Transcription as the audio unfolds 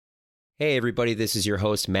Hey, everybody, this is your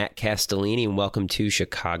host, Matt Castellini, and welcome to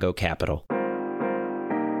Chicago Capital.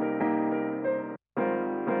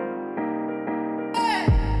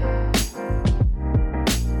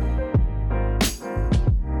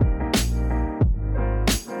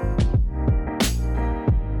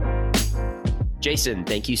 Jason,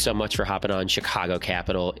 thank you so much for hopping on Chicago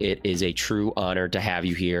Capital. It is a true honor to have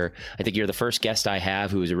you here. I think you're the first guest I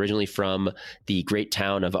have who is originally from the great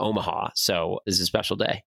town of Omaha. So this is a special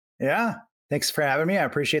day. Yeah. Thanks for having me. I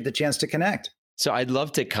appreciate the chance to connect. So I'd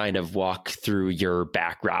love to kind of walk through your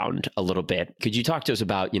background a little bit. Could you talk to us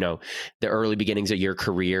about, the early beginnings of your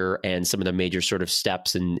career and some of the major sort of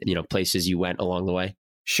steps and, places you went along the way?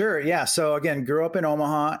 Sure. Yeah. So again, grew up in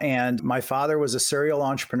Omaha, and my father was a serial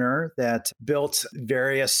entrepreneur that built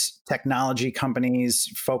various technology companies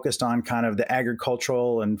focused on kind of the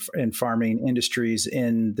agricultural and farming industries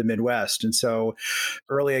in the Midwest. And so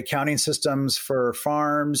early accounting systems for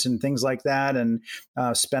farms and things like that. And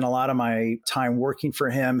spent a lot of my time working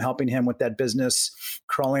for him, helping him with that business,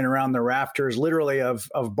 crawling around the rafters, literally of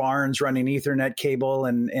barns running Ethernet cable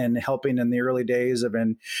and helping in the early days of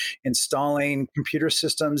installing computer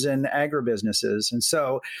systems in agribusinesses. And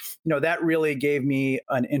so, that really gave me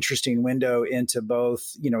an interesting window into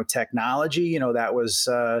both, technology, that was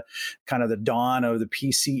kind of the dawn of the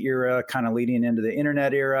PC era, kind of leading into the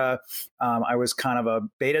internet era. I was kind of a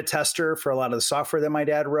beta tester for a lot of the software that my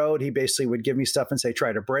dad wrote. He basically would give me stuff and say,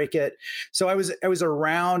 try to break it. So I was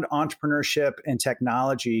around entrepreneurship and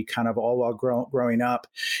technology kind of all while growing up.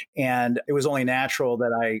 And it was only natural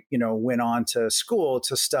that I, went on to school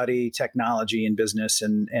to study technology and business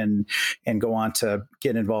and go on to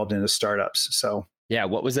get involved in the startups. So yeah,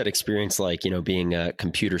 what was that experience like, being a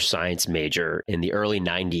computer science major in the early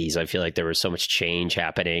 90s? I feel like there was so much change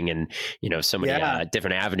happening and, so many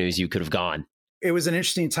different avenues you could have gone. It was an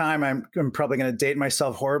interesting time. I'm probably going to date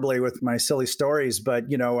myself horribly with my silly stories, but,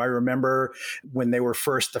 I remember when they were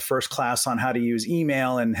the first class on how to use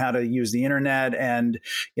email and how to use the internet and,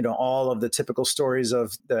 all of the typical stories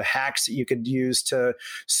of the hacks that you could use to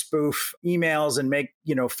spoof emails and make,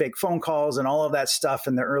 fake phone calls and all of that stuff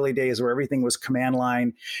in the early days where everything was command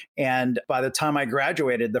line. And by the time I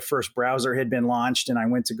graduated, the first browser had been launched and I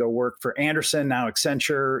went to go work for Andersen, now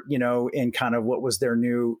Accenture, in kind of what was their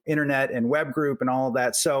new internet and web group and all of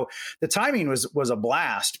that. So the timing was a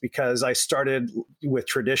blast because I started with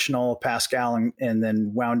traditional Pascal and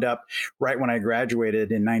then wound up right when I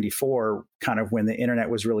graduated in 94, kind of when the internet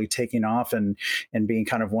was really taking off and being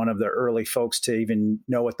kind of one of the early folks to even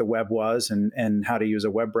know what the web was and how to use a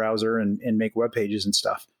web browser and make web pages and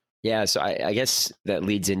stuff. Yeah, so I guess that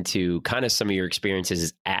leads into kind of some of your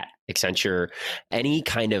experiences at Accenture. Any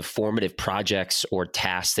kind of formative projects or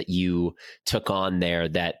tasks that you took on there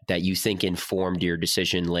that you think informed your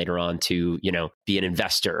decision later on to, be an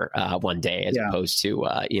investor one day as opposed to,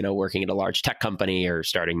 working at a large tech company or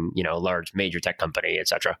starting, a large major tech company, et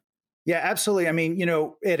cetera? Yeah, absolutely. I mean,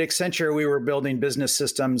 at Accenture, we were building business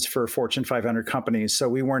systems for Fortune 500 companies. So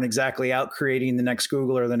we weren't exactly out creating the next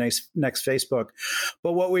Google or the next Facebook.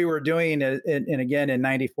 But what we were doing, and again, in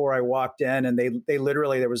 94, I walked in and they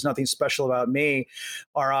literally, there was nothing special about me.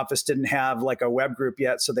 Our office didn't have like a web group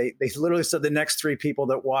yet. So they literally said the next 3 people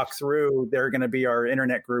that walk through, they're going to be our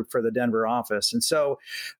internet group for the Denver office. And so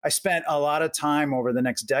I spent a lot of time over the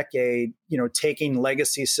next decade, taking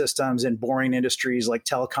legacy systems in boring industries like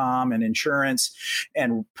telecom and insurance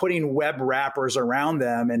and putting web wrappers around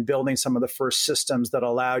them and building some of the first systems that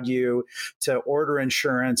allowed you to order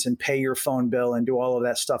insurance and pay your phone bill and do all of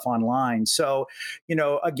that stuff online. So,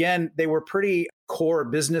 again, they were pretty core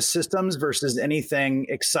business systems versus anything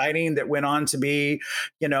exciting that went on to be,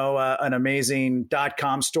 an amazing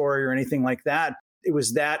 .com story or anything like that. It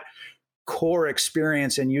was that core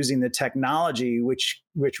experience in using the technology, which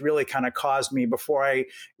really kind of caused me, before I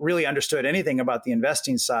really understood anything about the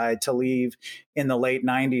investing side, to leave in the late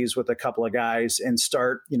 90s with a couple of guys and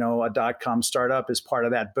start, a .com startup as part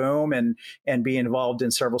of that boom and be involved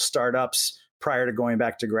in several startups prior to going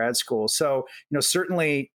back to grad school. So,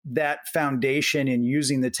 certainly that foundation in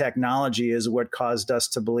using the technology is what caused us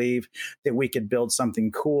to believe that we could build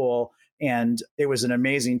something cool. And it was an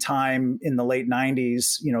amazing time in the late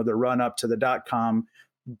 90s, the run up to the .com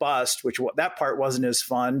bust, which that part wasn't as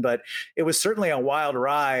fun, but it was certainly a wild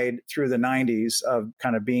ride through the 90s of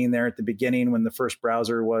kind of being there at the beginning when the first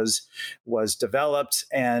browser was developed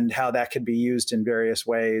and how that could be used in various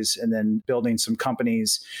ways, and then building some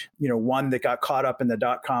companies, one that got caught up in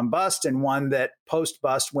the .com bust and one that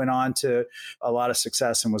post-bust went on to a lot of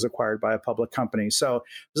success and was acquired by a public company. So I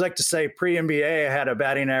was like to say pre-MBA, I had a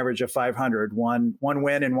batting average of 500, one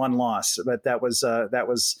win and one loss, but that was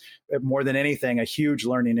more than anything, a huge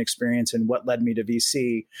learning experience. And what led me to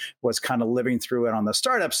VC was kind of living through it on the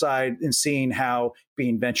startup side and seeing how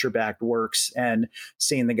being venture backed works and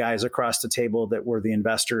seeing the guys across the table that were the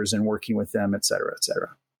investors and working with them, et cetera, et cetera.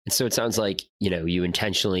 So it sounds like, you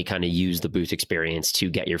intentionally kind of use the Booth experience to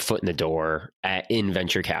get your foot in the door in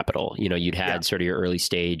venture capital. You'd had sort of your early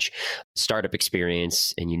stage startup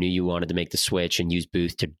experience and you knew you wanted to make the switch and use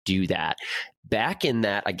Booth to do that. Back in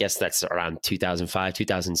that, I guess that's around 2005,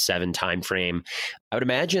 2007 timeframe, I would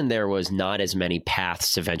imagine there was not as many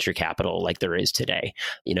paths to venture capital like there is today.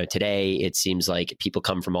 Today it seems like people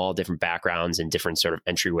come from all different backgrounds and different sort of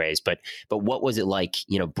entryways. But what was it like,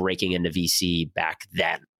 breaking into VC back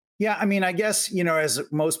then? Yeah, I mean, I guess, as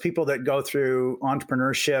most people that go through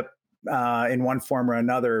entrepreneurship in one form or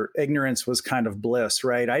another, ignorance was kind of bliss,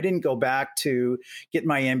 right? I didn't go back to get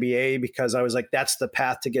my MBA because I was like, that's the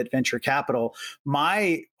path to get venture capital.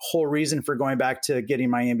 My whole reason for going back to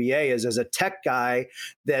getting my MBA is as a tech guy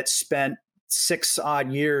that spent 6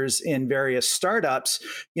 odd years in various startups,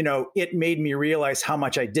 it made me realize how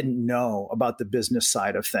much I didn't know about the business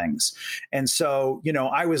side of things. And so,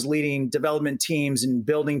 I was leading development teams and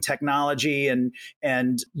building technology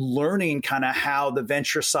and learning kind of how the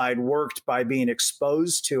venture side worked by being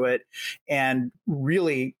exposed to it, and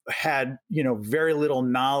really had, very little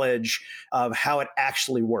knowledge of how it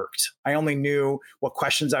actually worked. I only knew what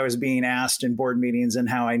questions I was being asked in board meetings and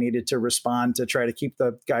how I needed to respond to try to keep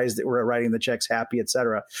the guys that were writing the checks happy, et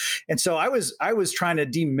cetera. And so I was trying to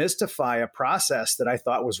demystify a process that I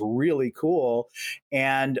thought was really cool.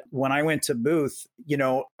 And when I went to Booth,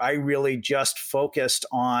 I really just focused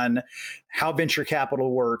on how venture capital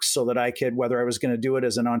works so that I could, whether I was going to do it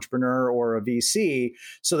as an entrepreneur or a VC,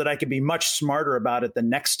 so that I could be much smarter about it the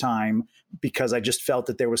next time, because I just felt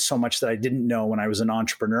that there was so much that I didn't know when I was an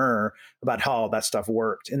entrepreneur about how all that stuff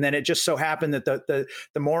worked. And then it just so happened that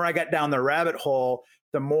the more I got down the rabbit hole,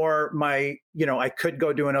 the more I could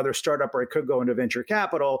go do another startup or I could go into venture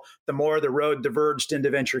capital, the more the road diverged into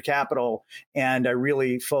venture capital. And I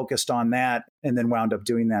really focused on that and then wound up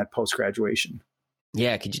doing that post-graduation.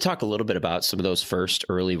 Yeah. Could you talk a little bit about some of those first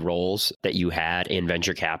early roles that you had in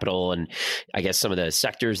venture capital and I guess some of the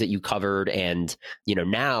sectors that you covered? And,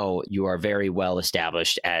 now you are very well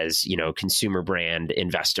established as, consumer brand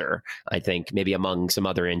investor, I think maybe among some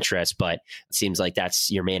other interests, but it seems like that's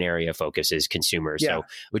your main area of focus is consumers. Yeah. So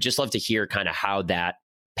would just love to hear kind of how that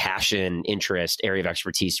passion, interest, area of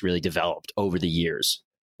expertise really developed over the years.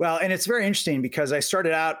 Well, and it's very interesting because I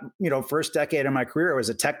started out, first decade of my career, I was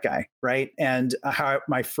a tech guy, right? And how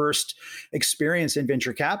my first experience in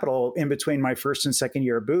venture capital, in between my first and second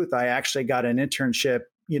year at Booth, I actually got an internship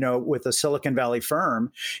with a Silicon Valley firm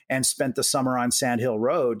and spent the summer on Sand Hill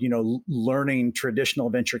Road, learning traditional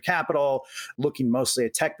venture capital, looking mostly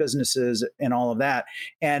at tech businesses and all of that.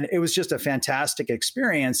 And it was just a fantastic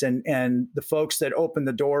experience. And the folks that opened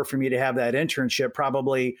the door for me to have that internship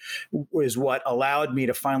probably was what allowed me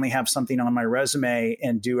to finally have something on my resume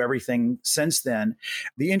and do everything since then.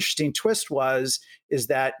 The interesting twist is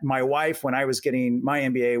that my wife, when I was getting my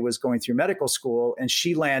MBA, was going through medical school and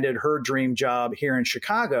she landed her dream job here in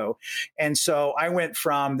Chicago. And so I went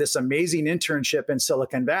from this amazing internship in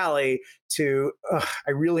Silicon Valley to,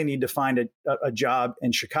 I really need to find a job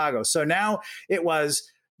in Chicago. So now it was,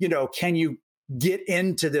 can you get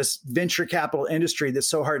into this venture capital industry that's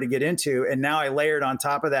so hard to get into? And now I layered on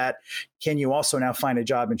top of that, can you also now find a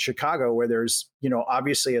job in Chicago where there's,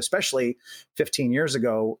 obviously, especially 15 years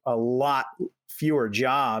ago, a lot fewer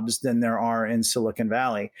jobs than there are in Silicon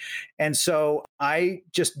Valley. And so I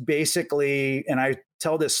just basically, and I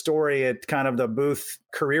tell this story at kind of the Booth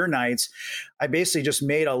career nights, I basically just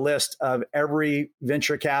made a list of every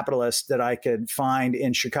venture capitalist that I could find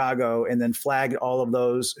in Chicago and then flagged all of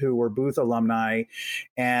those who were Booth alumni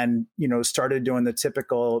and, started doing the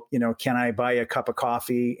typical, can I buy a cup of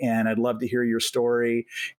coffee? And I'd love to hear your story.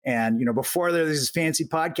 And, before there's these fancy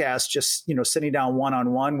podcasts, just, sitting down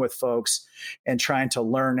one-on-one with folks and trying to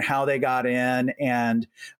learn how they got in. And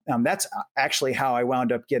that's actually how I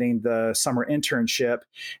wound up getting the summer internship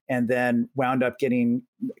and then wound up getting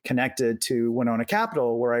connected to Winona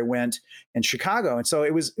Capital, where I went in Chicago. And so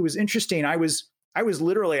it was interesting. I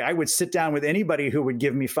would sit down with anybody who would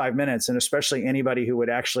give me 5 minutes, and especially anybody who would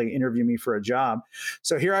actually interview me for a job.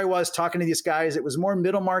 So here I was talking to these guys. It was more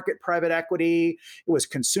middle market private equity. It was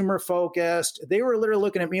consumer focused. They were literally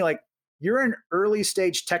looking at me like, you're an early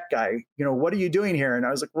stage tech guy. What are you doing here? And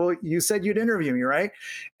I was like, well, you said you'd interview me, right?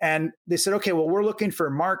 And they said, okay, well, we're looking for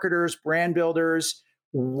marketers, brand builders.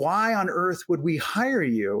 Why on earth would we hire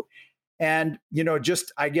you? And,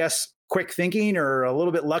 just, I guess, quick thinking or a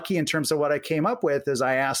little bit lucky in terms of what I came up with is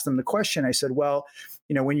I asked them the question. I said, well,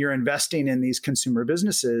 when you're investing in these consumer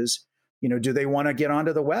businesses, do they want to get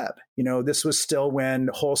onto the web? This was still when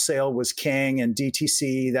wholesale was king and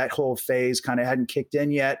DTC, that whole phase kind of hadn't kicked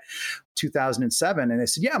in yet, 2007. And they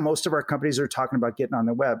said, yeah, most of our companies are talking about getting on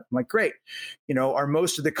the web. I'm like, great. Are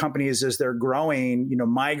most of the companies as they're growing,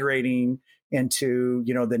 migrating into,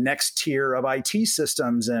 the next tier of IT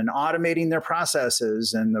systems and automating their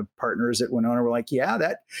processes? And the partners at Winona were like, yeah,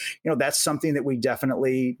 that's something that we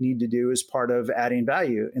definitely need to do as part of adding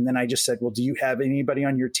value. And then I just said, well, do you have anybody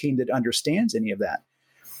on your team that understands any of that?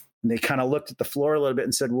 And they kind of looked at the floor a little bit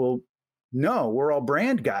and said, well, no, we're all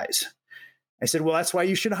brand guys. I said, well, that's why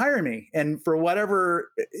you should hire me. And for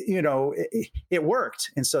whatever, it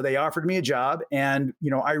worked. And so they offered me a job. And,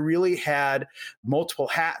 I really had multiple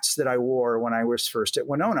hats that I wore when I was first at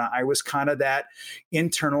Winona. I was kind of that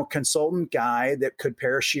internal consultant guy that could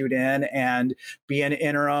parachute in and be an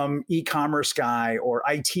interim e-commerce guy or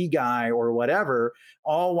IT guy or whatever,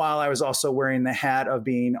 all while I was also wearing the hat of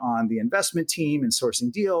being on the investment team and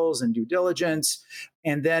sourcing deals and due diligence.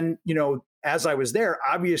 And then, as I was there,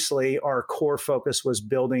 obviously our core focus was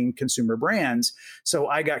building consumer brands. So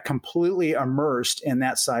I got completely immersed in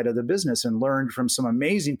that side of the business and learned from some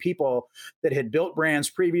amazing people that had built brands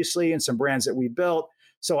previously and some brands that we built.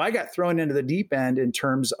 So I got thrown into the deep end in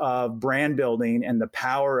terms of brand building and the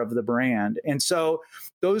power of the brand. And so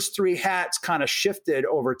those three hats kind of shifted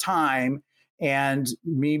over time. And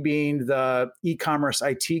me being the e-commerce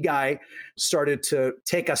IT guy started to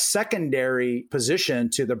take a secondary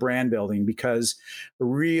position to the brand building because I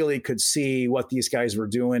really could see what these guys were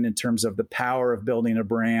doing in terms of the power of building a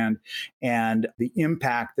brand and the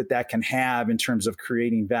impact that can have in terms of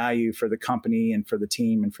creating value for the company and for the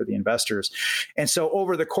team and for the investors. And so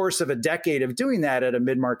over the course of a decade of doing that at a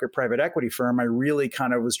mid-market private equity firm, I really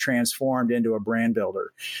kind of was transformed into a brand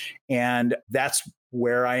builder. And that's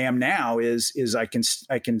where I am now is I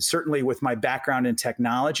can certainly, with my background in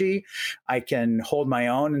technology, I can hold my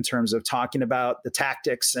own in terms of talking about the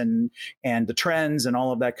tactics and the trends and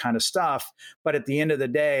all of that kind of stuff. But at the end of the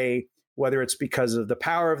day, whether it's because of the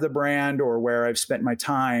power of the brand or where I've spent my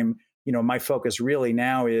time, my focus really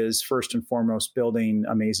now is first and foremost building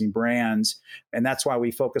amazing brands. And that's why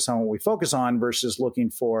we focus on what we focus on versus looking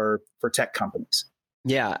for tech companies.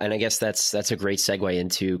 Yeah. And I guess that's a great segue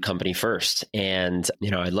into Company First. And,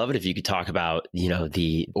 I'd love it if you could talk about,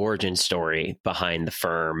 the origin story behind the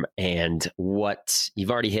firm and what you've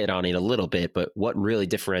already hit on it a little bit, but what really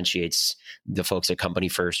differentiates the folks at Company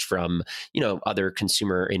First from, other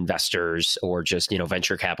consumer investors or just,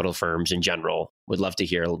 venture capital firms in general. Would love to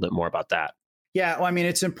hear a little bit more about that. Yeah, well, I mean,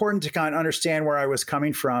 it's important to kind of understand where I was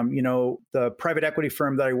coming from. The private equity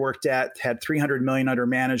firm that I worked at had $300 million under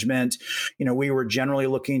management. We were generally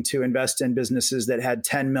looking to invest in businesses that had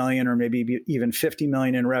 10 million or maybe even 50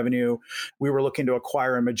 million in revenue. We were looking to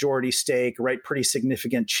acquire a majority stake, write pretty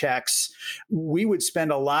significant checks. We would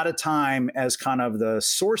spend a lot of time as kind of the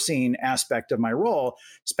sourcing aspect of my role,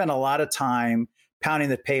 spend a lot of time pounding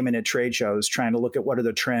the pavement at trade shows, trying to look at what are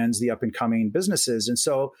the trends, the up and coming businesses. And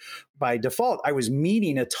so by default, I was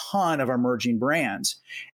meeting a ton of emerging brands.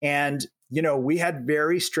 And, we had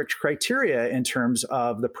very strict criteria in terms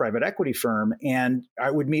of the private equity firm. And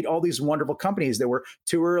I would meet all these wonderful companies that were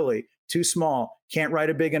too early, too small, can't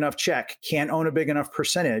write a big enough check, can't own a big enough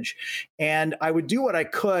percentage. And I would do what I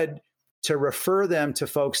could to refer them to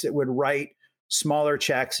folks that would write smaller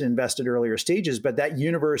checks and invest at earlier stages. But that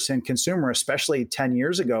universe in consumer, especially 10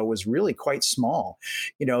 years ago, was really quite small.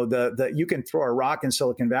 You can throw a rock in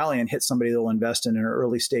Silicon Valley and hit somebody that will invest in an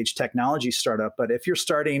early stage technology startup. But if you're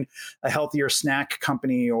starting a healthier snack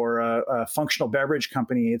company or a functional beverage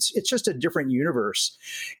company, it's just a different universe.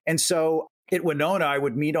 And so at Winona, I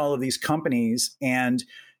would meet all of these companies and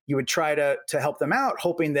you would try to help them out,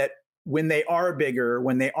 hoping that when they are bigger,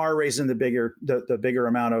 when they are raising the bigger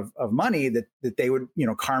amount of money, that they would,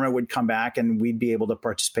 karma would come back and we'd be able to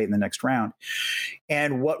participate in the next round.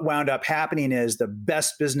 And what wound up happening is the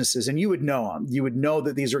best businesses, and you would know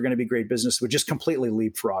that these are going to be great businesses, would just completely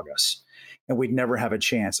leapfrog us. And we'd never have a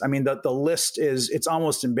chance. I mean, the list it's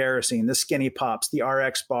almost embarrassing. The Skinny Pops, the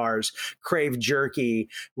RX bars, Crave Jerky,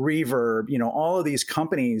 Reverb, all of these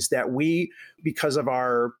companies that we, because of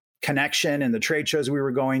our connection and the trade shows we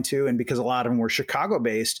were going to, and because a lot of them were Chicago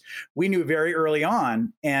based, we knew very early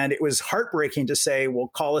on. And it was heartbreaking to say,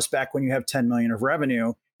 well, call us back when you have 10 million of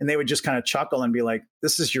revenue. And they would just kind of chuckle and be like,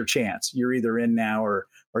 this is your chance. You're either in now or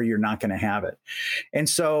you're not going to have it. And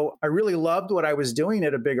so I really loved what I was doing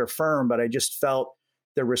at a bigger firm, but I just felt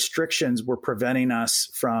the restrictions were preventing us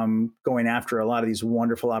from going after a lot of these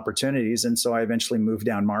wonderful opportunities. And so I eventually moved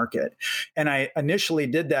down market. And I initially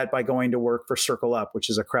did that by going to work for Circle Up, which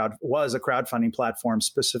is a crowdfunding platform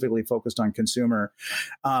specifically focused on consumer.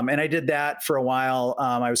 And I did that for a while.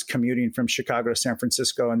 I was commuting from Chicago to San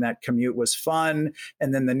Francisco, and that commute was fun.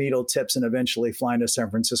 And then the needle tips, and eventually flying to San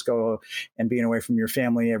Francisco and being away from your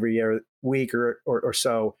family every week or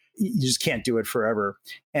so, you just can't do it forever.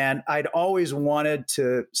 And I'd always wanted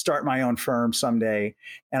to start my own firm someday.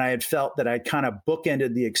 And I had felt that I kind of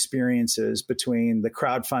bookended the experiences between the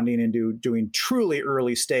crowdfunding and doing truly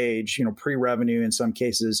early stage, pre-revenue in some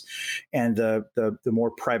cases, and the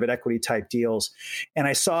more private equity type deals. And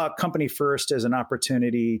I saw Company First as an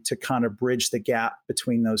opportunity to kind of bridge the gap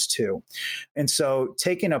between those two. And so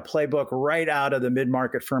taking a playbook right out of the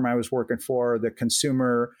mid-market firm I was working for, the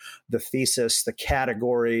consumer, the thesis, the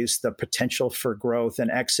categories, the potential for growth and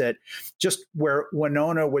exit, just where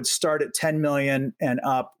Winona would start at 10 million and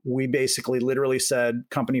up, we basically literally said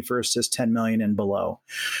Company First is 10 million and below.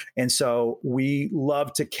 And so we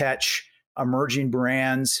love to catch emerging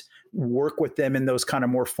brands, work with them in those kind of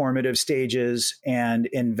more formative stages, and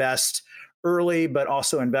invest early, but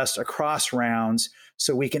also invest across rounds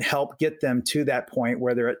so we can help get them to that point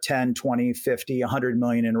where they're at 10, 20, 50, 100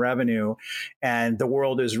 million in revenue, and the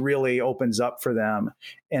world is really opens up for them.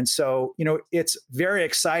 And so, it's very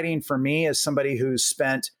exciting for me as somebody who's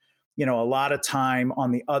spent, a lot of time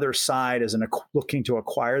on the other side as looking to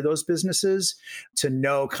acquire those businesses, to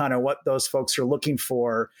know kind of what those folks are looking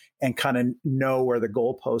for and kind of know where the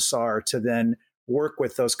goalposts are to then work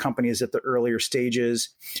with those companies at the earlier stages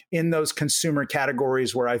in those consumer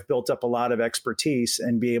categories where I've built up a lot of expertise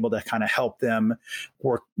and be able to kind of help them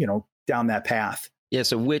work, down that path. Yeah.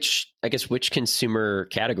 So which consumer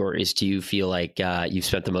categories do you feel like you've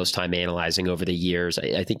spent the most time analyzing over the years?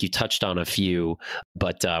 I think you touched on a few,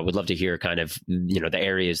 but would love to hear kind of, the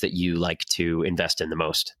areas that you like to invest in the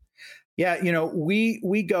most. Yeah.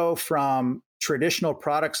 We go from traditional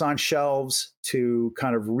products on shelves to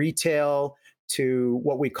kind of retail to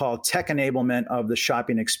what we call tech enablement of the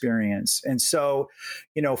shopping experience. And so,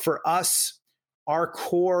 for us, our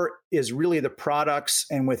core is really the products.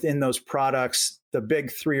 And within those products, the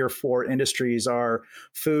big 3 or 4 industries are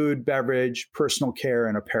food, beverage, personal care,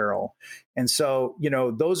 and apparel. And so,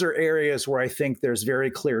 those are areas where I think there's very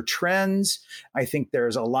clear trends. I think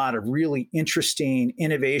there's a lot of really interesting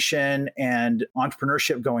innovation and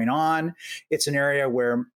entrepreneurship going on. It's an area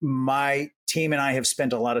where my team and I have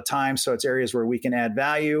spent a lot of time. So it's areas where we can add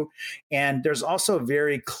value. And there's also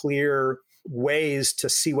very clear ways to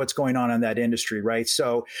see what's going on in that industry, right?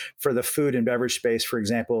 So for the food and beverage space, for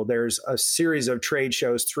example, there's a series of trade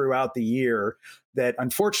shows throughout the year that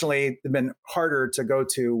unfortunately have been harder to go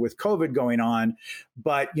to with COVID going on.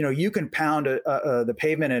 But, you can pound the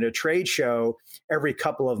pavement at a trade show every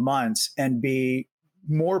couple of months and be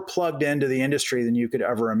more plugged into the industry than you could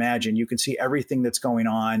ever imagine. You can see everything that's going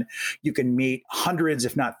on. You can meet hundreds,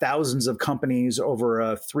 if not thousands of companies over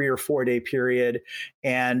a 3 or 4 day period.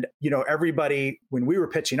 And, everybody, when we were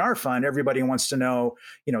pitching our fund, everybody wants to know,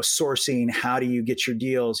 sourcing, how do you get your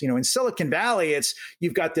deals? In Silicon Valley,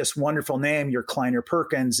 you've got this wonderful name, you're Kleiner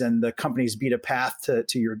Perkins, and the companies beat a path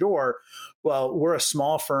to your door. Well, we're a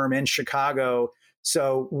small firm in Chicago.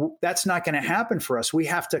 So that's not going to happen for us. We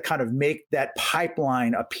have to kind of make that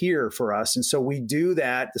pipeline appear for us. And so we do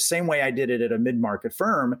that the same way I did it at a mid-market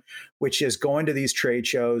firm, which is going to these trade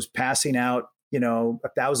shows, passing out,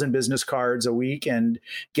 1,000 business cards a week and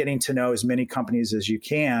getting to know as many companies as you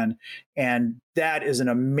can. And that is an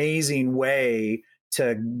amazing way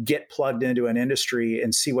to get plugged into an industry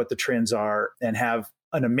and see what the trends are and have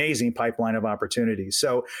an amazing pipeline of opportunities.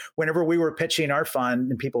 So whenever we were pitching our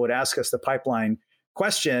fund and people would ask us the pipeline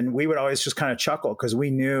question, we would always just kind of chuckle because we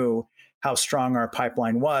knew how strong our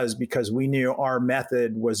pipeline was, because we knew our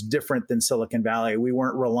method was different than Silicon Valley. We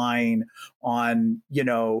weren't relying on,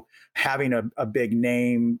 having a big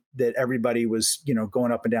name that everybody was,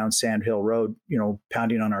 going up and down Sand Hill Road,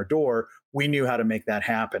 pounding on our door. We knew how to make that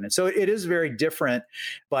happen. And so it is very different,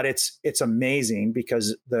 but it's amazing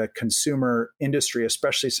because the consumer industry,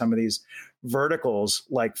 especially some of these verticals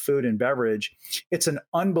like food and beverage, it's an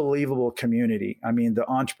unbelievable community. I mean, the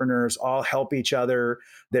entrepreneurs all help each other.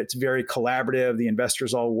 That's very collaborative. The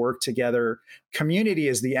investors all work together. Community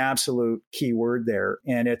is the absolute key word there.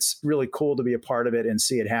 And it's really cool to be a part of it and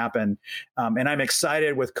see it happen. And I'm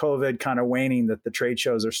excited with COVID kind of waning that the trade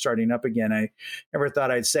shows are starting up again. I never thought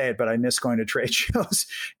I'd say it, but I miss going to trade shows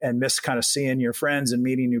and miss kind of seeing your friends and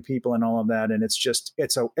meeting new people and all of that. And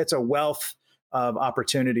it's a wealth of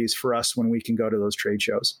opportunities for us when we can go to those trade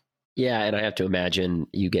shows. Yeah, and I have to imagine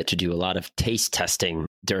you get to do a lot of taste testing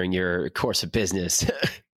during your course of business.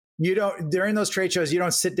 You don't, during those trade shows, you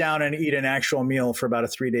don't sit down and eat an actual meal for about a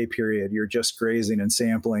 3-day period. You're just grazing and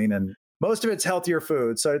sampling, and most of it's healthier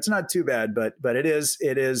food. So it's not too bad, but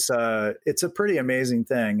it's a pretty amazing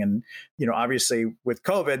thing. And, obviously with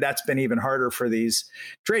COVID, that's been even harder for these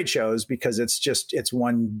trade shows because it's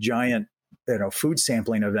one giant, food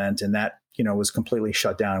sampling event. And that, was completely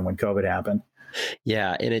shut down when COVID happened.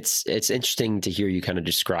 Yeah, and it's interesting to hear you kind of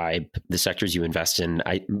describe the sectors you invest in.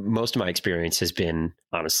 Most of my experience has been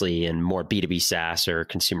honestly in more B2B SaaS or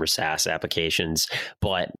consumer SaaS applications,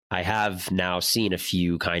 but I have now seen a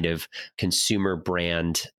few kind of consumer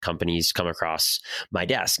brand companies come across my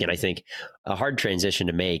desk. And I think a hard transition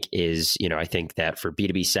to make is, I think that for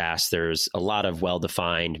B2B SaaS, there's a lot of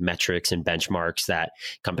well-defined metrics and benchmarks that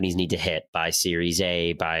companies need to hit by Series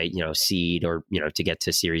A, by, seed, or, to get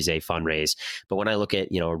to Series A fundraise. But when I look at,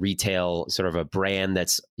 retail, sort of a brand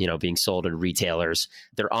that's, being sold to retailers,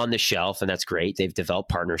 they're on the shelf and that's great. They've developed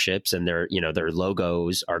partnerships and their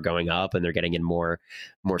logos are going up and they're getting in more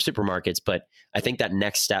supermarkets. But I think that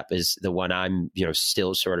next step is the one I'm,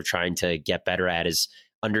 still sort of trying to get better at, is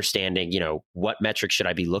understanding, what metrics should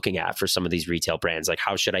I be looking at for some of these retail brands? Like,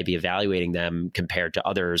 how should I be evaluating them compared to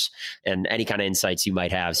others? And any kind of insights you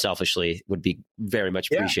might have selfishly would be very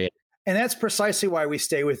much appreciated. And that's precisely why we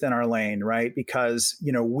stay within our lane, right? Because,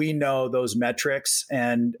 we know those metrics.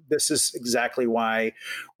 And this is exactly why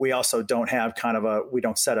we also don't have we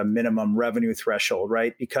don't set a minimum revenue threshold,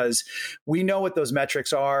 right? Because we know what those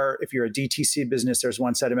metrics are. If you're a DTC business, there's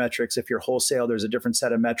one set of metrics. If you're wholesale, there's a different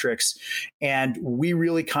set of metrics. And we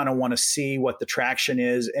really kind of want to see what the traction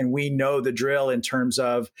is. And we know the drill in terms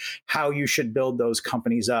of how you should build those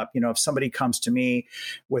companies up. If somebody comes to me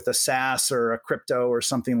with a SaaS or a crypto or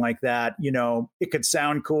something like that, it could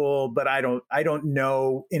sound cool, but I don't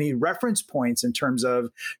know any reference points in terms of,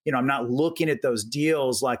 I'm not looking at those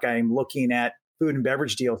deals like I'm looking at food and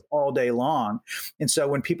beverage deals all day long. And so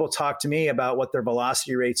when people talk to me about what their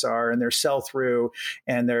velocity rates are and their sell through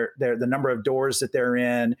and the number of doors that they're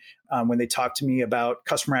in, when they talk to me about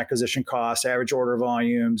customer acquisition costs, average order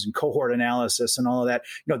volumes, and cohort analysis and all of that,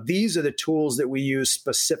 these are the tools that we use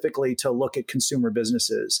specifically to look at consumer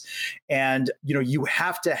businesses. And, you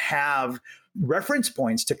have to have reference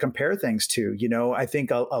points to compare things to. I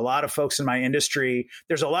think a lot of folks in my industry,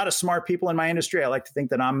 there's a lot of smart people in my industry. I like to think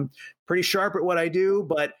that I'm pretty sharp at what I do,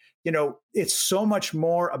 but it's so much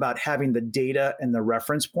more about having the data and the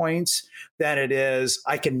reference points than it is,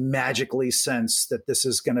 I can magically sense that this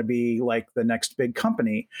is going to be like the next big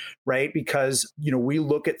company, right? Because, we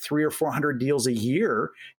look at 300 or 400 deals a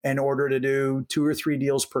year in order to do 2 or 3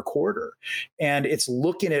 deals per quarter. And it's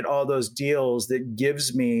looking at all those deals that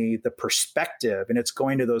gives me the perspective, and it's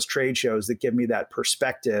going to those trade shows that give me that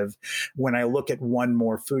perspective. When I look at one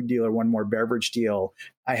more food deal or one more beverage deal,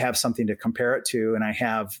 I have something to compare it to, and I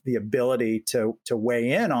have the ability to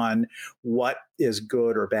weigh in on what is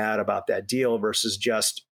good or bad about that deal versus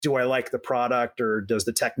just, do I like the product, or does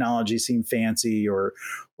the technology seem fancy, or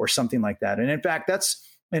something like that. And in fact, that's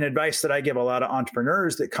an advice that I give a lot of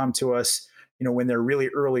entrepreneurs that come to us, when they're really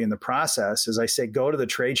early in the process, is I say, go to the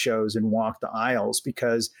trade shows and walk the aisles,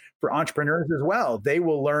 because for entrepreneurs as well, they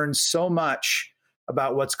will learn so much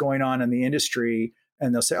about what's going on in the industry.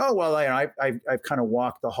 And they'll say, oh, well, I've kind of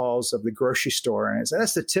walked the halls of the grocery store. And I say,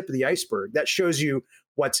 that's the tip of the iceberg. That shows you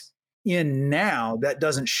what's in now. That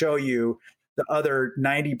doesn't show you the other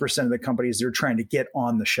 90% of the companies they're trying to get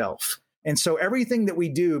on the shelf. And so everything that we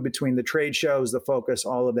do between the trade shows, the focus,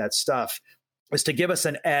 all of that stuff, is to give us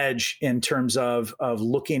an edge in terms of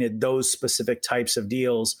looking at those specific types of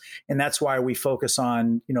deals. And that's why we focus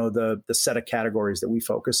on, the set of categories that we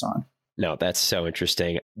focus on. No, that's so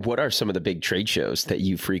interesting. What are some of the big trade shows that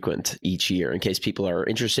you frequent each year, in case people are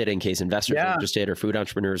interested, in case investors are interested, or food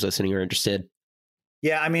entrepreneurs listening are interested?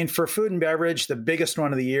 Yeah, I mean, for food and beverage, the biggest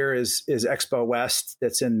one of the year is Expo West,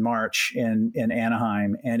 that's in March in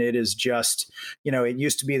Anaheim. And it is just, it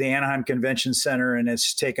used to be the Anaheim Convention Center, and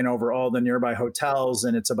it's taken over all the nearby hotels,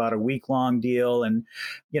 and it's about a week-long deal. And,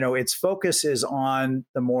 its focus is on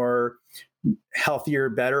the more healthier,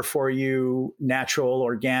 better for you, natural,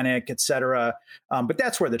 organic, et cetera. But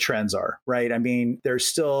that's where the trends are, right? I mean, there's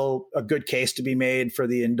still a good case to be made for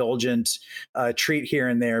the indulgent treat here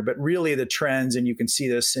and there, but really the trends, and you can see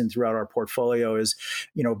this throughout our portfolio, is,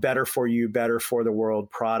 better for you, better for the world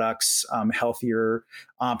products, healthier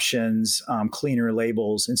options, cleaner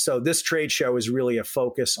labels. And so this trade show is really a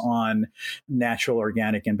focus on natural,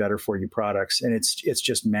 organic, and better for you products. And it's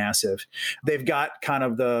just massive. They've got kind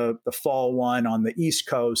of the fall one on the East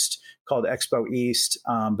Coast called Expo East,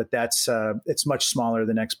 but that's it's much smaller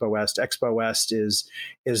than Expo West. Expo West is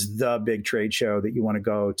the big trade show that you want to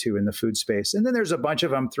go to in the food space. And then there's a bunch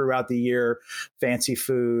of them throughout the year, fancy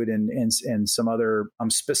food and some other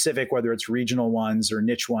specific, whether it's regional ones or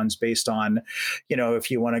niche ones based on,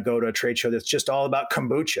 if you want to go to a trade show that's just all about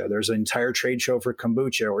kombucha, there's an entire trade show for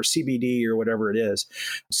kombucha or CBD or whatever it is.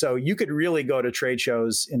 So you could really go to trade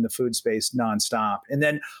shows in the food space nonstop. And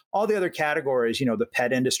then all the other categories, the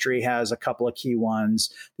pet industry has a couple of key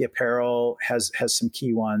ones. The apparel has some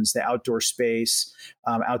key ones, the outdoor space,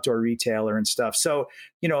 outdoor retailer and stuff. So,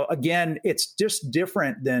 again, it's just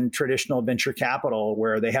different than traditional venture capital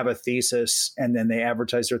where they have a thesis and then they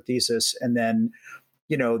advertise their thesis and then,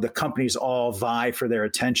 the companies all vie for their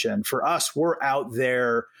attention. For us, we're out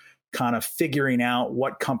there kind of figuring out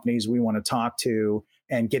what companies we want to talk to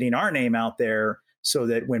and getting our name out there so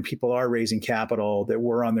that when people are raising capital, that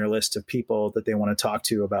we're on their list of people that they want to talk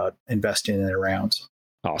to about investing in their rounds.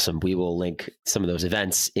 Awesome. We will link some of those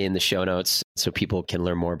events in the show notes so people can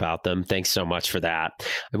learn more about them. Thanks so much for that.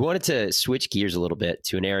 I wanted to switch gears a little bit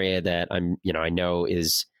to an area that I know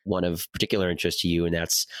is one of particular interest to you, and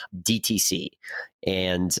that's DTC.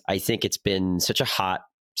 And I think it's been such a hot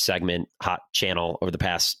segment, hot channel over the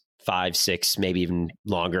past 5, 6, maybe even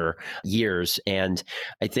longer years. And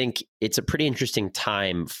I think it's a pretty interesting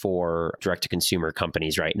time for direct-to-consumer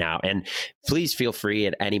companies right now. And please feel free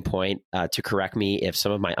at any point to correct me if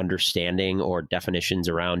some of my understanding or definitions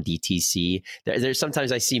around DTC, there's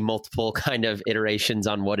sometimes I see multiple kind of iterations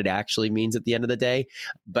on what it actually means at the end of the day.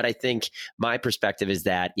 But I think my perspective is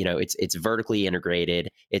that, it's vertically integrated.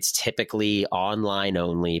 It's typically online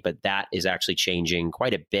only, but that is actually changing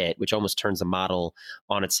quite a bit, which almost turns the model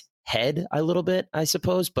on its head a little bit, I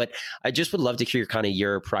suppose. But I just would love to hear kind of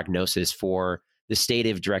your prognosis for the state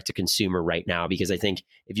of direct to consumer right now, because I think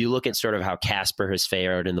if you look at sort of how Casper has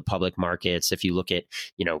fared in the public markets, if you look at,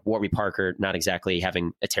 Warby Parker, not exactly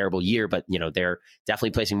having a terrible year, but, they're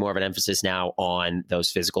definitely placing more of an emphasis now on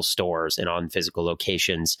those physical stores and on physical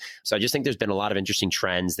locations. So I just think there's been a lot of interesting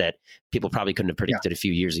trends that people probably couldn't have predicted a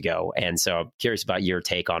few years ago. And so I'm curious about your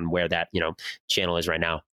take on where that, channel is right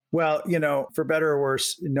now. Well, for better or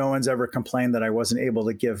worse, no one's ever complained that I wasn't able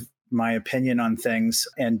to give my opinion on things.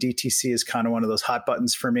 And DTC is kind of one of those hot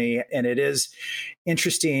buttons for me. And it is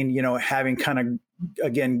interesting, having kind of,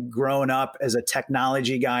 again, grown up as a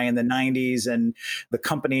technology guy in the 90s, and the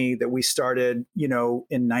company that we started,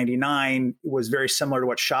 in 99 was very similar to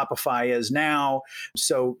what Shopify is now.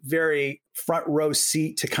 So very front row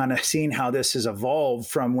seat to kind of seeing how this has evolved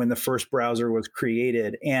from when the first browser was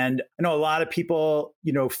created. And I know a lot of people,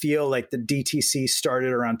 feel like the DTC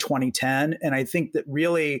started around 2010. And I think that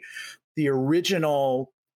really the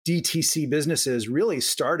original DTC businesses really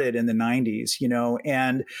started in the 90s,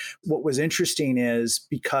 and what was interesting is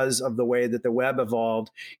because of the way that the web evolved,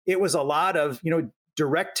 it was a lot of,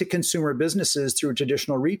 direct to consumer businesses through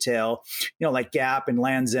traditional retail, like Gap and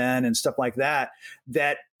Lands' End and stuff like that,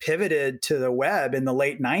 that pivoted to the web in the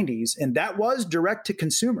late 90s. And that was direct to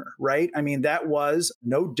consumer, right? I mean, that was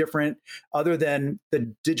no different other than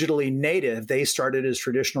the digitally native. They started as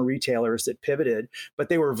traditional retailers that pivoted, but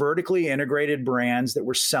they were vertically integrated brands that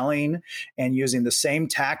were selling and using the same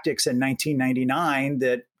tactics in 1999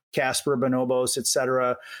 that Casper, Bonobos, et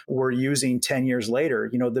cetera, were using 10 years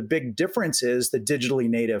later. The big difference is the digitally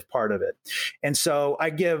native part of it. And so I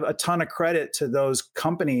give a ton of credit to those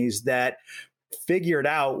companies that figured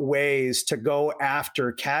out ways to go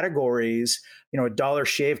after categories, Dollar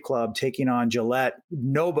Shave Club taking on Gillette.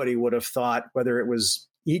 Nobody would have thought, whether it was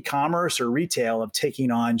e-commerce or retail, of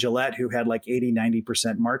taking on Gillette, who had like 80,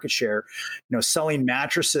 90% market share. Selling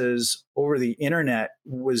mattresses over the internet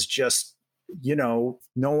was just, no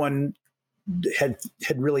one had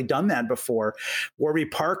really done that before. Warby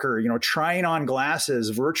Parker, trying on glasses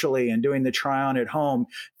virtually and doing the try on at home,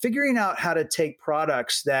 figuring out how to take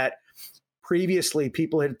products that previously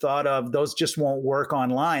people had thought of, those just won't work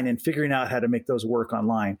online, and figuring out how to make those work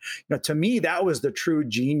online. To me, that was the true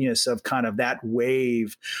genius of kind of that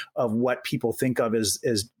wave of what people think of as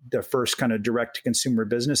the first kind of direct to consumer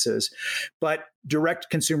businesses. But direct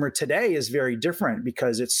consumer today is very different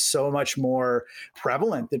because it's so much more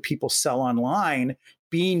prevalent that people sell online.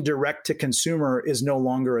 Being direct to consumer is no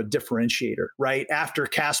longer a differentiator, right? After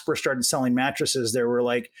Casper started selling mattresses, there were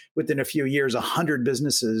within a few years, 100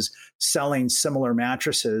 businesses selling similar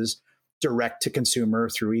mattresses direct to consumer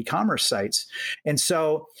through e-commerce sites. And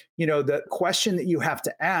so, the question that you have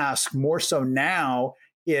to ask more so now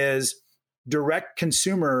is, direct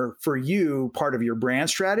consumer for you part of your brand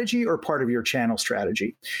strategy or part of your channel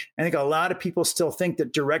strategy? I think a lot of people still think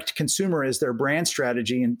that direct consumer is their brand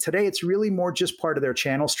strategy. And today it's really more just part of their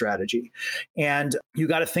channel strategy. And you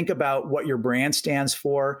got to think about what your brand stands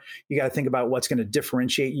for. You got to think about what's going to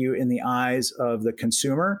differentiate you in the eyes of the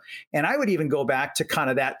consumer. And I would even go back to kind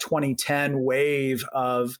of that 2010 wave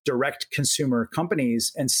of direct consumer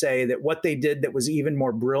companies and say that what they did that was even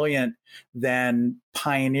more brilliant than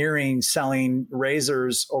pioneering selling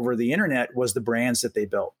razors over the internet was the brands that they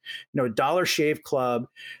built. Dollar Shave Club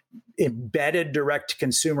embedded direct to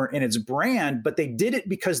consumer in its brand, but they did it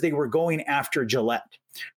because they were going after Gillette,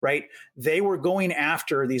 right? They were going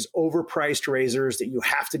after these overpriced razors that you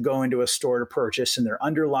have to go into a store to purchase, and they're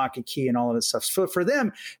under lock and key and all of this stuff. So for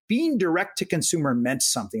them, being direct to consumer meant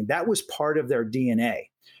something. That was part of their DNA,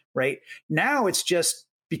 right? Now it's just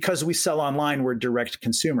because we sell online, we're direct to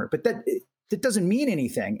consumer, but that doesn't mean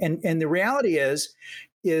anything. And the reality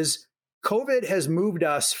is COVID has moved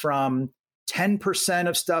us from 10%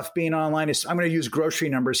 of stuff being online. I'm going to use grocery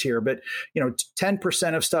numbers here, but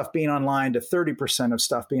 10% of stuff being online to 30% of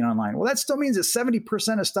stuff being online. Well, that still means that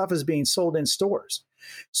 70% of stuff is being sold in stores.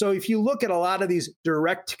 So if you look at a lot of these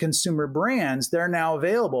direct to consumer brands, they're now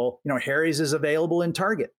available. Harry's is available in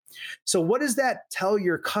Target. So what does that tell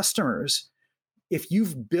your customers? If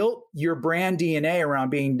you've built your brand DNA around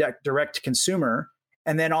being direct to consumer,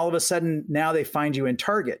 and then all of a sudden now they find you in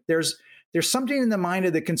Target, there's something in the mind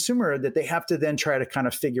of the consumer that they have to then try to kind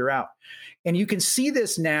of figure out. And you can see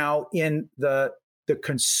this now in the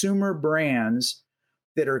consumer brands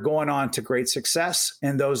that are going on to great success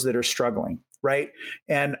and those that are struggling, right?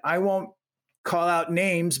 And I won't call out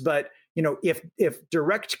names, but if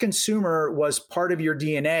direct consumer was part of your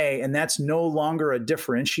DNA and that's no longer a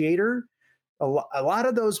differentiator, a lot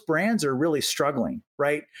of those brands are really struggling,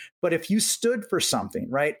 right? But if you stood for something,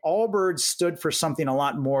 right? Allbirds stood for something a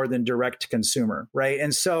lot more than direct to consumer, right?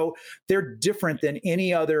 And so they're different than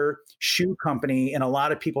any other shoe company in a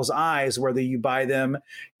lot of people's eyes, whether you buy them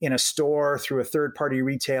in a store, through a third-party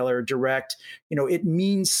retailer, direct, it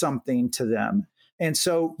means something to them. And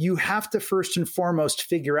so you have to first and foremost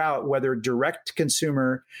figure out whether direct to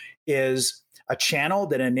consumer is a channel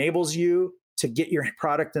that enables you to get your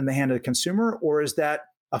product in the hand of the consumer, or is that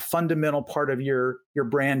a fundamental part of your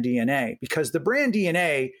brand DNA? Because the brand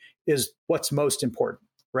DNA is what's most important,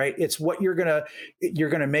 right? It's what you're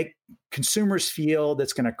gonna make consumers feel,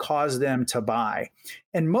 that's gonna cause them to buy.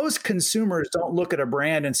 And most consumers don't look at a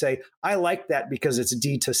brand and say, I like that because it's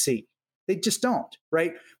D2C. They just don't,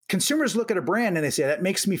 right? Consumers look at a brand and they say, that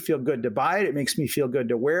makes me feel good to buy it. It makes me feel good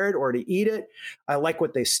to wear it or to eat it. I like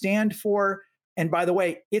what they stand for. And by the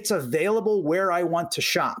way, it's available where I want to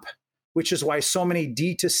shop, which is why so many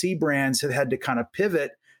D2C brands have had to kind of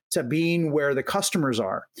pivot to being where the customers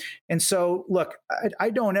are. And so, look, I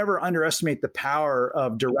don't ever underestimate the power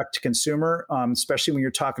of direct to consumer, especially when you're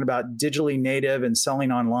talking about digitally native and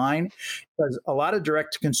selling online, because a lot of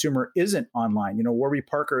direct to consumer isn't online. Warby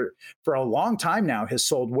Parker for a long time now has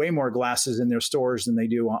sold way more glasses in their stores than they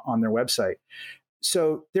do on their website.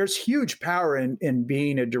 So there's huge power in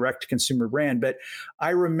being a direct to consumer brand. But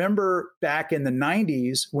I remember back in the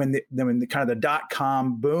 90s when the kind of the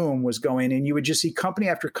 .com boom was going, and you would just see company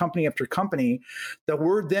after company after company. The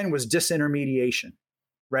word then was disintermediation,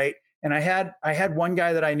 right? And I had one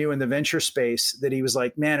guy that I knew in the venture space that he was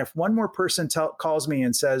like, man, if one more person calls me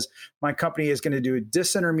and says my company is going to do a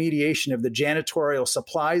disintermediation of the janitorial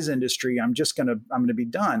supplies industry, I'm going to be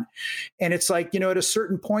done. And it's like, at a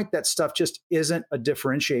certain point, that stuff just isn't a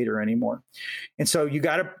differentiator anymore. And so you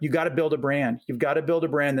got to build a brand. You've got to build a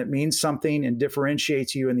brand that means something and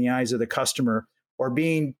differentiates you in the eyes of the customer. Or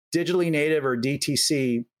being digitally native or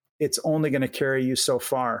DTC, it's only going to carry you so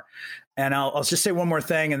far. And I'll just say one more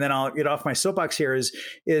thing, and then I'll get off my soapbox here. Is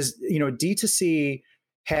D2C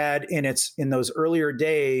had in those earlier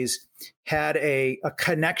days had a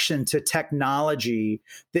connection to technology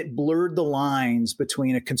that blurred the lines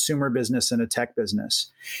between a consumer business and a tech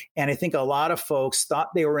business. And I think a lot of folks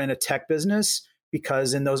thought they were in a tech business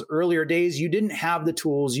because in those earlier days, you didn't have the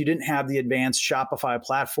tools, you didn't have the advanced Shopify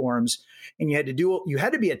platforms, and you had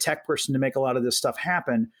to be a tech person to make a lot of this stuff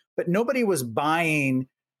happen. But nobody was buying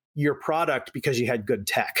your product because you had good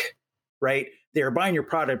tech, right? They were buying your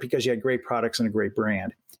product because you had great products and a great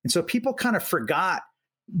brand. And so people kind of forgot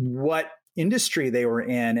what industry they were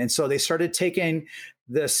in. And so they started taking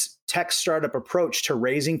this tech startup approach to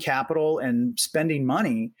raising capital and spending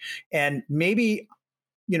money. And maybe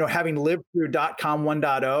having lived through .com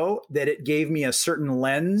 1.0, that it gave me a certain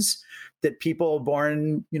lens that people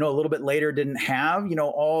born, a little bit later didn't have,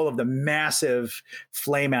 all of the massive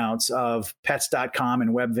flameouts of pets.com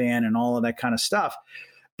and Webvan and all of that kind of stuff.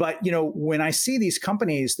 But, when I see these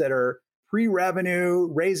companies that are pre-revenue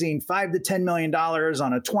raising $5 to $10 million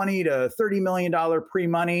on a $20 to $30 million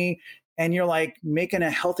pre-money, and you're like making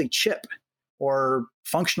a healthy chip or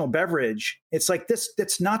functional beverage, it's like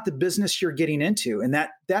that's not the business you're getting into. And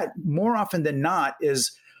that more often than not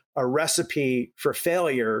is a recipe for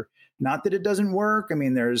failure. Not that it doesn't work. I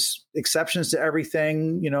mean, there's exceptions to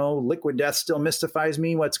everything. Liquid Death still mystifies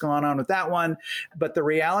me what's going on with that one. But the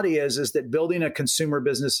reality is that building a consumer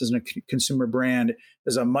business and a consumer brand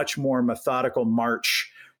is a much more methodical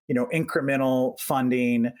march, incremental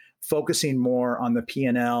funding, focusing more on the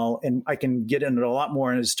P&L. And I can get into a lot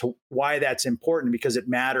more as to why that's important, because it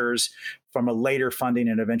matters from a later funding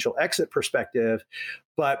and eventual exit perspective.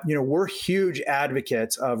 But, we're huge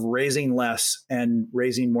advocates of raising less and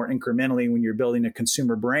raising more incrementally when you're building a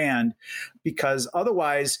consumer brand, because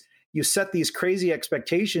otherwise you set these crazy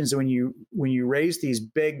expectations when you raise these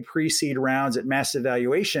big pre-seed rounds at massive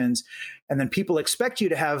valuations, and then people expect you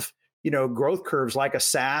to have growth curves like a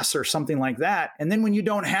SaaS or something like that. And then when you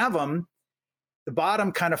don't have them, the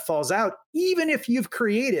bottom kind of falls out, even if you've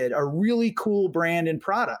created a really cool brand and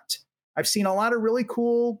product. I've seen a lot of really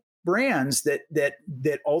cool brands that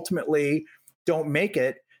ultimately don't make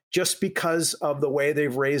it just because of the way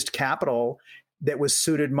they've raised capital that was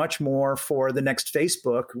suited much more for the next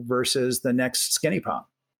Facebook versus the next Skinny Pop.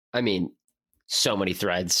 I mean, so many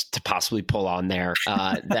threads to possibly pull on there.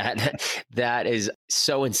 That is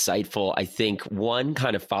so insightful. I think one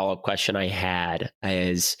kind of follow-up question I had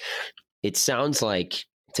is, it sounds like,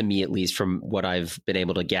 to me at least, from what I've been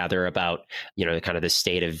able to gather about, kind of the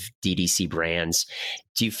state of DTC brands,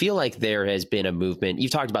 do you feel like there has been a movement?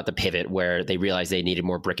 You've talked about the pivot where they realized they needed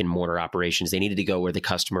more brick and mortar operations. They needed to go where the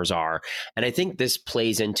customers are. And I think this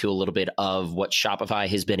plays into a little bit of what Shopify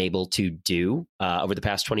has been able to do over the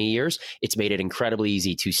past 20 years. It's made it incredibly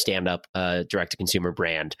easy to stand up a direct-to-consumer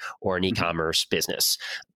brand or an e-commerce business.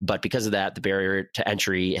 But because of that, the barrier to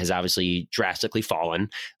entry has obviously drastically fallen.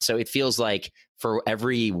 So it feels like for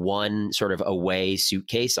every one sort of away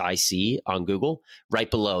suitcase I see on Google, right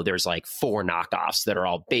below, there's like 4 knockoffs that are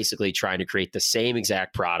all basically trying to create the same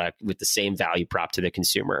exact product with the same value prop to the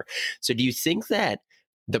consumer. So do you think that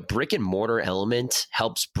the brick and mortar element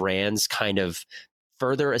helps brands kind of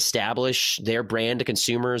further establish their brand to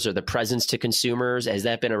consumers or the presence to consumers? Has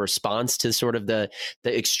that been a response to sort of the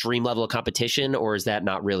extreme level of competition, or is that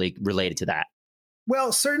not really related to that?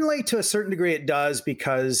 Well, certainly to a certain degree it does,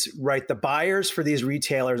 because, right, the buyers for these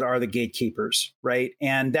retailers are the gatekeepers, right?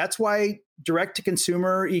 And that's why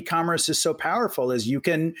direct-to-consumer e-commerce is so powerful, is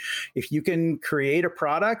if you can create a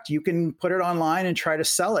product, you can put it online and try to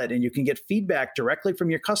sell it, and you can get feedback directly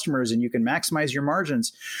from your customers, and you can maximize your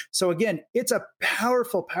margins. So again, it's a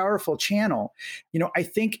powerful, powerful channel. I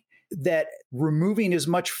think that removing as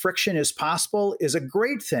much friction as possible is a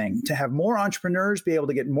great thing, to have more entrepreneurs be able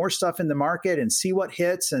to get more stuff in the market and see what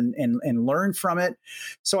hits and learn from it.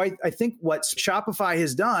 So I think what Shopify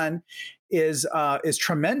has done is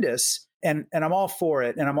tremendous. And I'm all for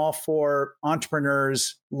it. And I'm all for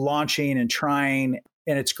entrepreneurs launching and trying,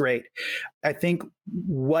 and it's great. I think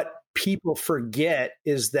what people forget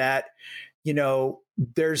is that,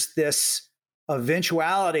 there's this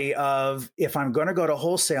eventuality of, if I'm going to go to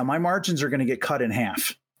wholesale, my margins are going to get cut in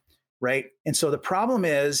half, right? And so the problem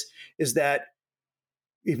is that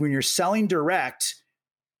when you're selling direct,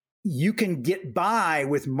 you can get by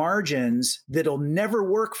with margins that'll never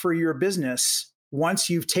work for your business once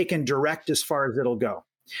you've taken direct as far as it'll go.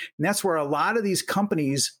 And that's where a lot of these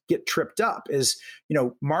companies get tripped up is,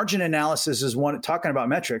 margin analysis is one, talking about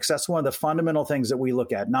metrics. That's one of the fundamental things that we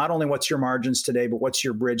look at. Not only what's your margins today, but what's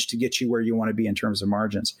your bridge to get you where you want to be in terms of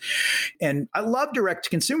margins. And I love direct to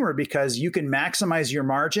consumer because you can maximize your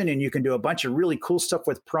margin and you can do a bunch of really cool stuff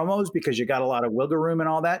with promos because you got a lot of wiggle room and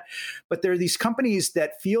all that. But there are these companies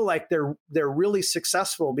that feel like they're really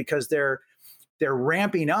successful because they're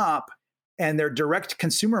ramping up and their direct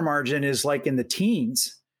consumer margin is like in the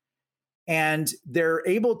teens. And they're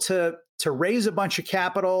able to raise a bunch of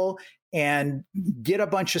capital and get a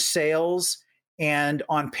bunch of sales. And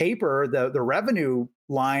on paper, the revenue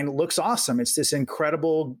line looks awesome. It's this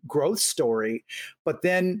incredible growth story. But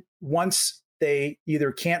then once they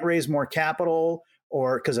either can't raise more capital,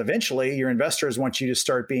 or because eventually your investors want you to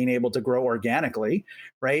start being able to grow organically,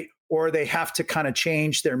 right? Or they have to kind of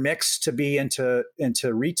change their mix to be into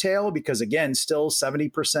retail because, again, still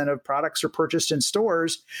 70% of products are purchased in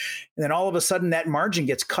stores. And then all of a sudden that margin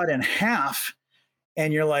gets cut in half.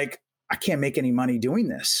 and you're like, I can't make any money doing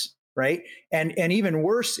this. Right. And even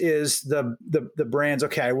worse is the brands.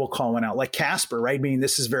 Okay, I will call one out, like Casper, right? I mean,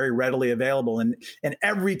 this is very readily available. And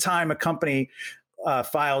every time a company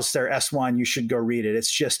files their S1, you should go read it.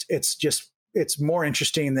 It's more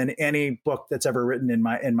interesting than any book that's ever written in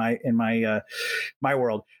my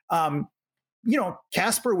world.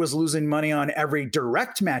 Casper was losing money on every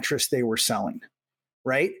direct mattress they were selling.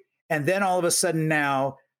 Right. And then all of a sudden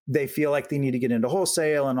now, they feel like they need to get into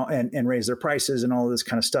wholesale and raise their prices and all of this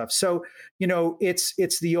kind of stuff. So,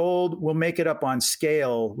 it's the old, we'll make it up on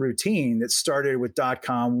scale routine that started with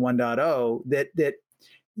 .com 1.0 that,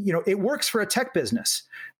 it works for a tech business,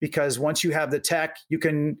 because once you have the tech, you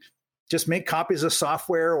can just make copies of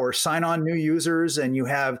software or sign on new users, and you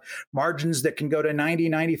have margins that can go to 90,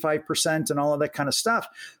 95% and all of that kind of stuff.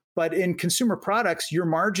 But in consumer products, your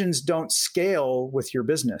margins don't scale with your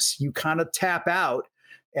business. You kind of tap out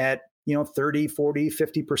at 30, 40,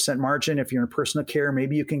 50% margin. If you're in personal care,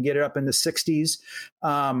 maybe you can get it up in the 60s.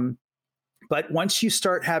 But once you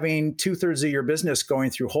start having 2/3 of your business going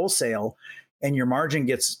through wholesale and your margin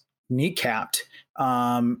gets kneecapped,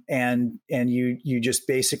 and you just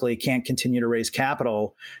basically can't continue to raise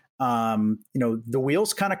capital, the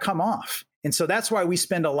wheels kind of come off. And so that's why we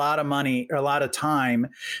spend a lot of money, or a lot of time,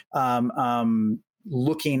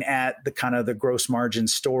 looking at the kind of the gross margin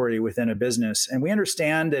story within a business. And we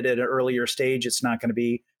understand that at an earlier stage, it's not going to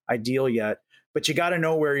be ideal yet, but you got to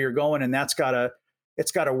know where you're going, and it's got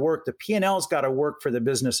to work. The P&L's got to work for the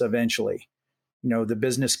business eventually. The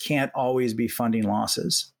business can't always be funding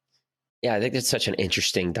losses. Yeah, I think that's such an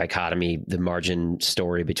interesting dichotomy, the margin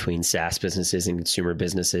story between SaaS businesses and consumer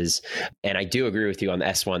businesses. And I do agree with you on the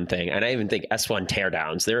S1 thing. And I even think S1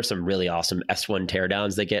 teardowns, there are some really awesome S1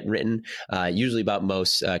 teardowns that get written, usually about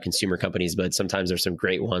most consumer companies, but sometimes there's some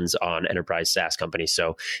great ones on enterprise SaaS companies.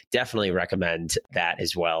 So definitely recommend that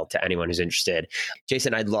as well to anyone who's interested.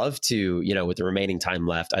 Jason, I'd love to, with the remaining time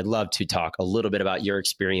left, I'd love to talk a little bit about your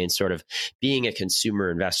experience sort of being a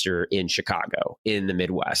consumer investor in Chicago, in the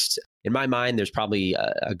Midwest. In my mind, there's probably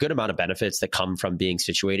a good amount of benefits that come from being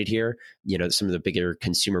situated here. Some of the bigger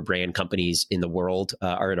consumer brand companies in the world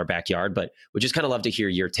are in our backyard, but would just kind of love to hear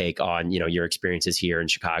your take on, your experiences here in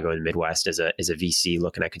Chicago and Midwest as a VC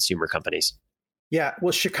looking at consumer companies. Yeah,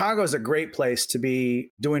 well, Chicago is a great place to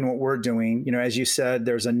be doing what we're doing. As you said,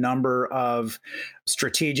 there's a number of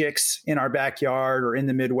strategics in our backyard or in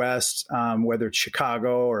the Midwest, whether it's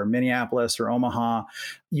Chicago or Minneapolis or Omaha.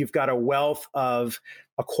 You've got a wealth of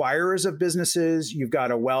acquirers of businesses. You've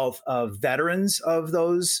got a wealth of veterans of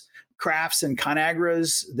those crafts and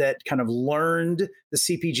ConAgras that kind of learned the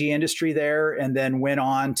CPG industry there and then went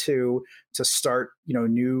on to start,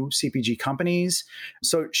 new CPG companies.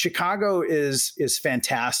 So Chicago is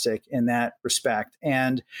fantastic in that respect.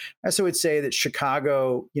 And I also would say that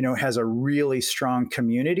Chicago, has a really strong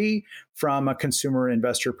community from a consumer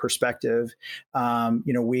investor perspective.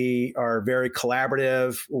 We are very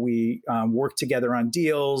collaborative. We work together on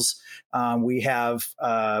deals. We have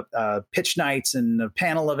pitch nights and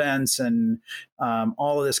panel events and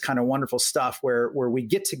all of this kind of wonderful stuff where we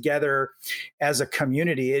get together as a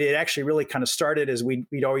community. It actually really kind of started as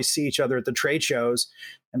we'd always see each other at the trade shows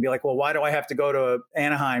and be like, well, why do I have to go to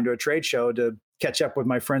Anaheim to a trade show to catch up with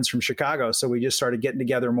my friends from Chicago? So we just started getting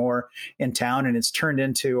together more in town, and it's turned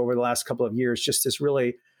into, over the last couple of years, just this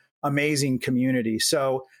really amazing community.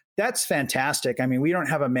 So that's fantastic. I mean, we don't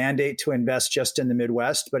have a mandate to invest just in the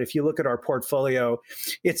Midwest, but if you look at our portfolio,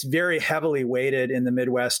 it's very heavily weighted in the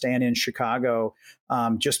Midwest and in Chicago,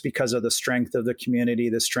 just because of the strength of the community,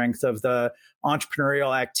 the strength of the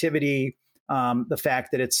entrepreneurial activity, the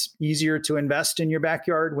fact that it's easier to invest in your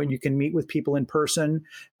backyard when you can meet with people in person.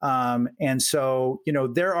 And so,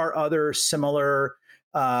 there are other similar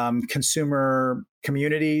consumer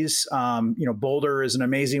communities. Boulder is an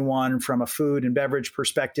amazing one from a food and beverage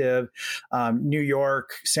perspective. New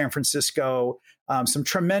York, San Francisco, some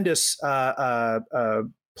tremendous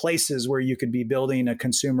places where you could be building a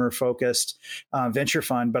consumer-focused venture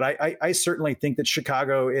fund. But I certainly think that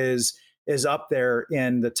Chicago is up there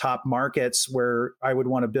in the top markets where I would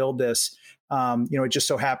want to build this. It just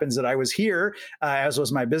so happens that I was here, as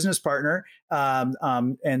was my business partner.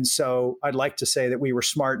 And so I'd like to say that we were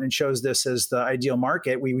smart and chose this as the ideal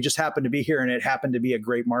market. We just happened to be here, and it happened to be a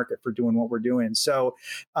great market for doing what we're doing. So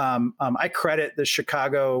I credit the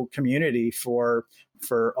Chicago community for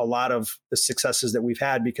a lot of the successes that we've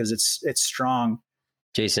had, because it's strong.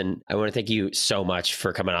 Jason, I want to thank you so much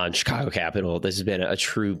for coming on Chicago Capital. This has been a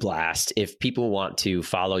true blast. If people want to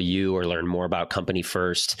follow you or learn more about Company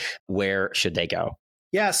First, where should they go?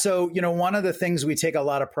 Yeah. So, one of the things we take a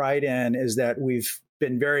lot of pride in is that we've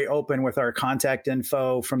been very open with our contact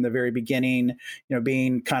info from the very beginning,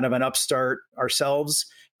 being kind of an upstart ourselves.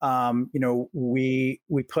 We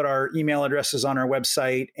put our email addresses on our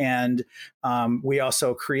website, and we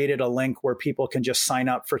also created a link where people can just sign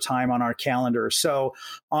up for time on our calendar. So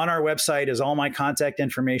on our website is all my contact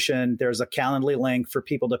information. There's a Calendly link for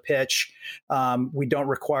people to pitch. We don't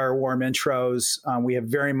require warm intros. We have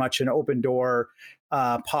very much an open door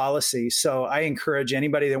policy. So I encourage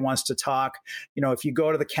anybody that wants to talk, if you go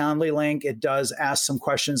to the Calendly link, it does ask some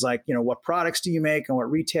questions like, what products do you make and what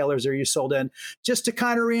retailers are you sold in, just to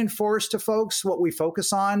kind of reinforce to folks what we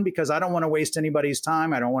focus on, because I don't want to waste anybody's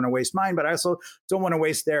time. I don't want to waste mine, but I also don't want to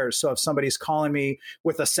waste theirs. So if somebody's calling me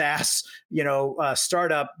with a SaaS,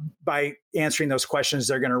 startup, by answering those questions,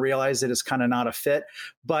 they're going to realize that it's kind of not a fit.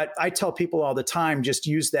 But I tell people all the time, just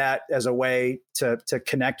use that as a way to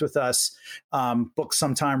connect with us. Book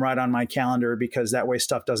some time right on my calendar, because that way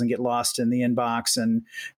stuff doesn't get lost in the inbox. And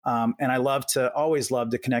I always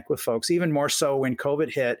love to connect with folks, even more so when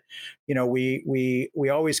COVID hit. We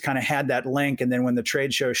always kind of had that link, and then when the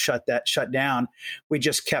trade show shut down, we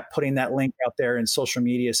just kept putting that link out there in social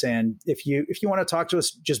media, saying if you want to talk to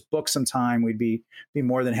us, just book some time. We'd be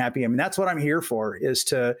more than happy. I mean, that's what I'm here for, is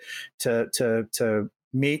to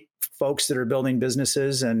meet folks that are building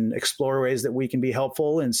businesses and explore ways that we can be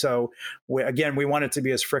helpful. And so we want it to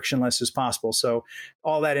be as frictionless as possible. So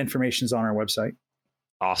all that information is on our website.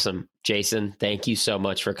 Awesome. Jason, thank you so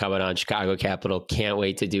much for coming on Chicago Capital. Can't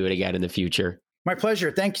wait to do it again in the future. My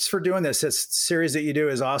pleasure. Thanks for doing this. This series that you do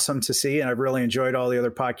is awesome to see. And I've really enjoyed all the other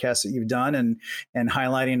podcasts that you've done and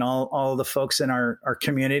highlighting all the folks in our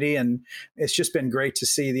community. And it's just been great to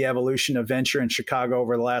see the evolution of venture in Chicago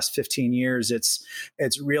over the last 15 years.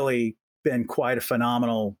 It's really been quite a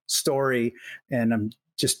phenomenal story. And I'm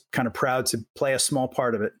just kind of proud to play a small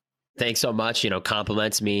part of it. Thanks so much.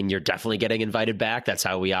 Compliments mean you're definitely getting invited back. That's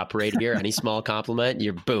how we operate here. Any small compliment,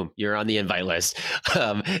 you're on the invite list.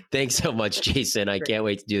 Thanks so much, Jason. I can't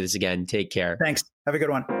wait to do this again. Take care. Thanks. Have a good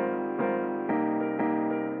one.